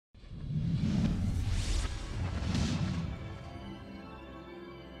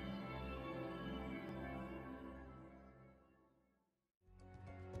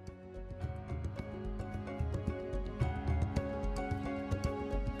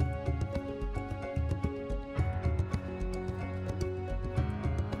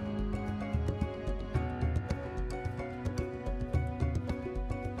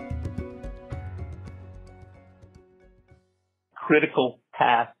critical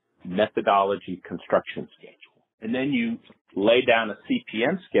path methodology construction schedule. And then you lay down a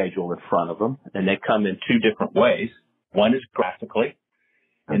CPM schedule in front of them, and they come in two different ways. One is graphically,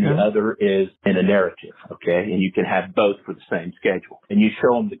 and the other is in a narrative, okay? And you can have both for the same schedule. And you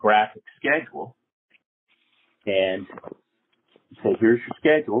show them the graphic schedule, and you say, here's your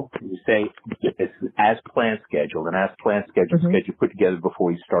schedule. And you say, it's an as-planned schedule. An as-planned schedule is a schedule put together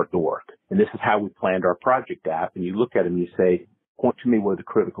before you start the work. And this is how we planned our project out. And you look at them and you say, point to me where the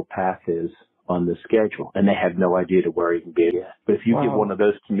critical path is on the schedule. And they have no idea to where you can be at. But if you give one of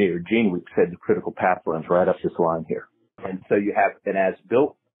those to me or Gene, we've said the critical path runs right up this line here. And so you have an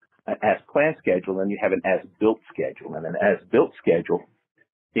as-built, an as-planned schedule, and you have an as-built schedule. And an as-built schedule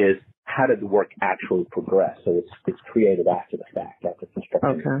is how did the work actually progress? So it's created after the fact, after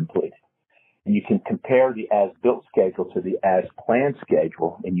construction is completed. And you can compare the as-built schedule to the as-planned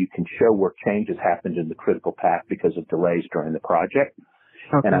schedule, and you can show where changes happened in the critical path because of delays during the project,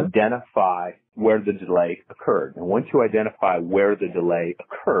 and identify where the delay occurred. And once you identify where the delay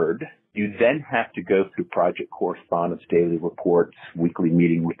occurred, you then have to go through project correspondence, daily reports, weekly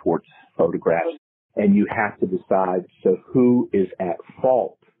meeting reports, photographs, and you have to decide, so who is at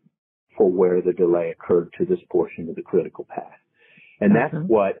fault for where the delay occurred to this portion of the critical path. And that's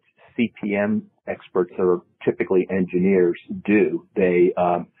what CPM experts, or typically engineers, do. They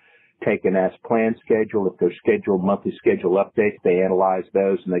take an as-planned schedule. If they're scheduled monthly schedule updates, they analyze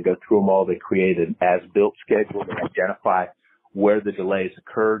those and they go through them all. They create an as-built schedule. They identify where the delays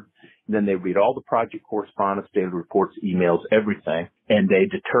occurred. And then they read all the project correspondence, daily reports, emails, everything, and they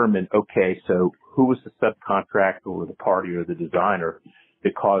determine, okay, so who was the subcontractor or the party or the designer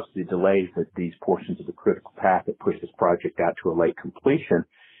that caused the delays at these portions of the critical path that pushed this project out to a late completion,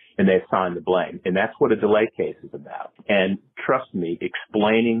 and they assign the blame. And that's what a delay case is about. And trust me,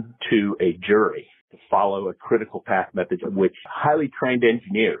 explaining to a jury to follow a critical path method, which highly trained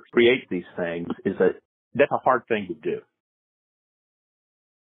engineers create these things, that's a hard thing to do.